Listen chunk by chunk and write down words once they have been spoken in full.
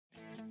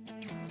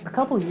A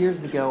couple of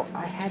years ago,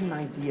 I had an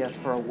idea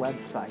for a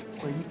website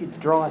where you could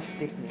draw a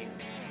stickman,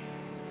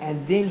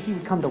 and then he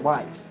would come to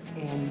life,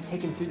 and you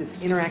take him through this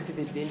interactive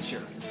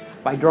adventure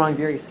by drawing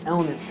various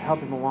elements to help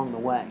him along the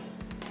way.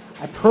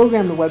 I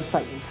programmed the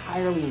website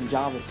entirely in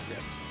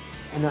JavaScript,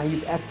 and then I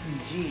used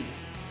SVG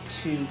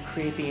to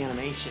create the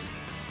animation.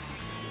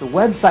 The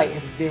website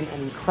has been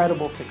an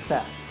incredible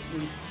success.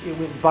 It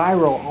went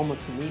viral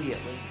almost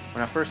immediately.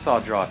 When I first saw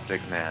Draw a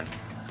Stickman,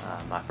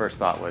 my first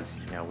thought was,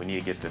 we need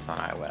to get this on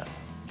iOS.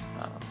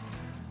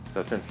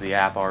 So since the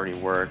app already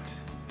worked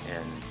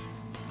in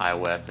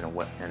iOS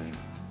and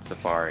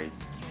Safari,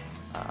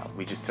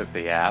 we just took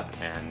the app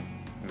and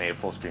made a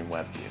full screen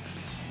web view.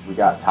 We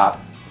got top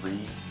 3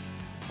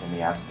 in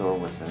the App Store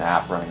with an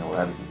app running a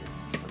web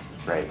view, which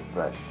is great,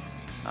 but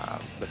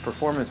the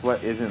performance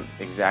isn't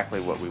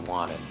exactly what we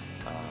wanted.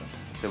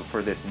 So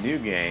for this new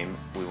game,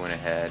 we went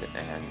ahead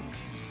and,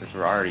 since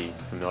we're already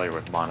familiar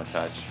with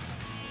Monotouch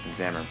and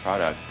Xamarin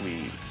products,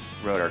 we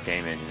wrote our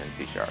game engine in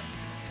C#.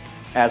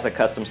 As a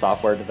custom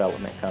software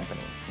development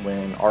company,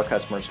 when our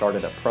customers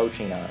started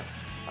approaching us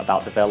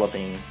about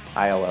developing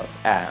iOS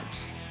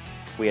apps,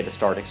 we had to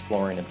start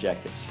exploring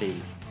Objective-C,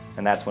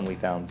 and that's when we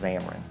found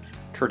Xamarin.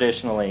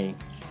 Traditionally,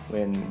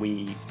 when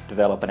we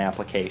develop an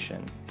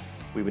application,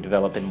 we would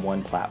develop in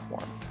one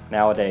platform.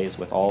 Nowadays,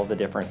 with all the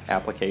different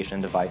application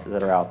devices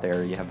that are out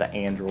there, you have the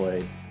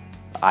Android,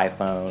 the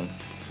iPhone,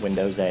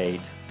 Windows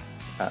 8,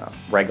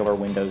 regular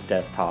Windows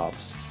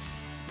desktops.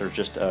 There's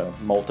just a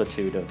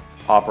multitude of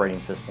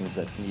operating systems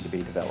that need to be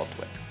developed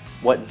with.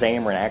 What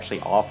Xamarin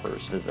actually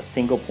offers is a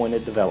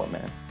single-pointed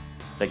development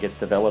that gets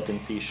developed in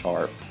C#,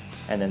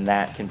 and then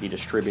that can be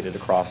distributed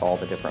across all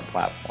the different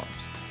platforms.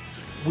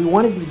 We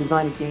wanted to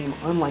design a game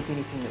unlike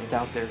anything that was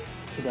out there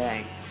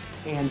today.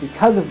 And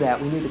because of that,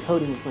 we knew the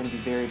coding was going to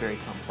be very, very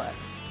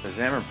complex. The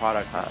Xamarin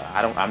products,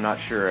 I'm not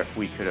sure if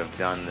we could have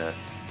done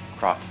this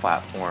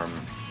cross-platform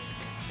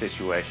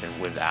situation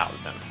without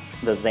them.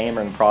 The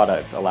Xamarin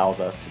products allows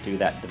us to do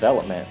that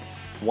development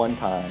one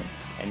time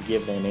and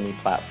give them any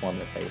platform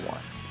that they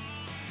want.